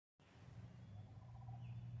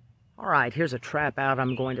Alright, here's a trap out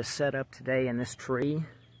I'm going to set up today in this tree.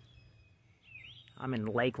 I'm in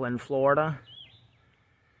Lakeland, Florida.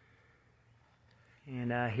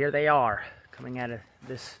 And here they are, coming out of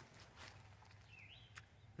this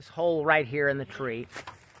hole right here in the tree.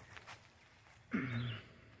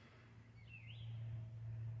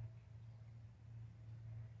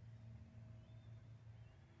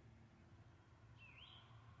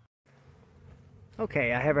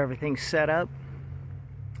 Okay, I have everything set up.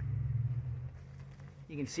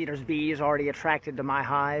 You can see there's bees already attracted to my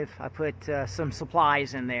hive. I put some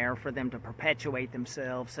supplies in there for them to perpetuate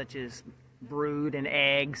themselves, such as brood and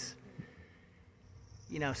eggs,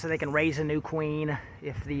 you know, so they can raise a new queen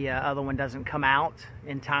if the other one doesn't come out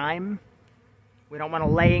in time. We don't want a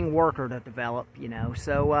laying worker to develop, you know.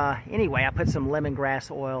 So anyway, I put some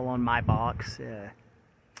lemongrass oil on my box.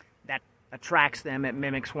 That attracts them. It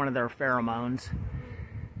mimics one of their pheromones.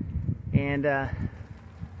 And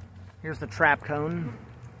here's the trap cone.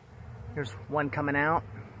 Here's one coming out.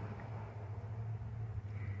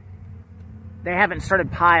 They haven't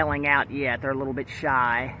started piling out yet. They're a little bit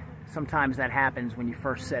shy. Sometimes that happens when you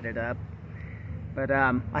first set it up. But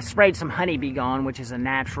I sprayed some Honeybee on, which is a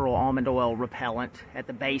natural almond oil repellent, at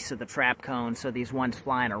the base of the trap cone, so these ones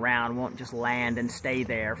flying around won't just land and stay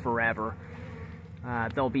there forever.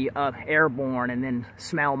 They'll be airborne and then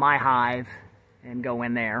smell my hive and go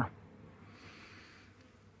in there.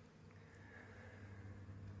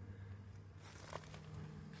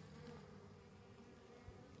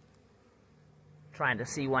 Trying to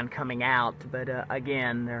see one coming out, but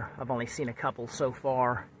again, I've only seen a couple so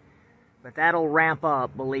far. But that'll ramp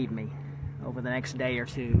up, believe me, over the next day or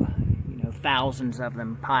two. You know, thousands of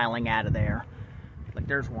them piling out of there. Look,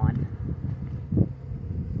 there's one.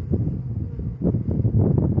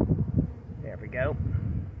 There we go.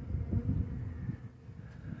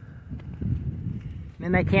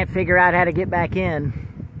 And they can't figure out how to get back in.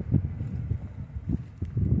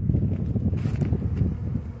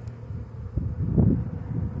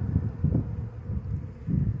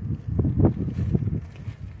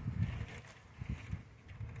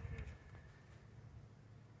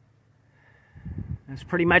 That's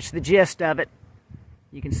pretty much the gist of it.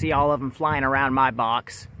 You can see all of them flying around my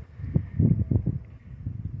box.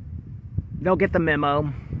 They'll get the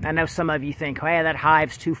memo. I know some of you think, hey, that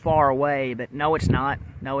hive's too far away, but no, it's not.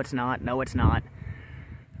 No, it's not. No, it's not.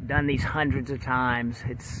 I've done these hundreds of times.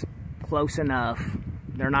 It's close enough.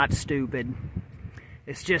 They're not stupid.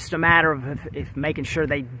 It's just a matter of if making sure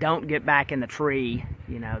they don't get back in the tree.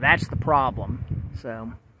 You know, that's the problem.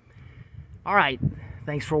 So, all right.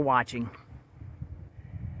 Thanks for watching.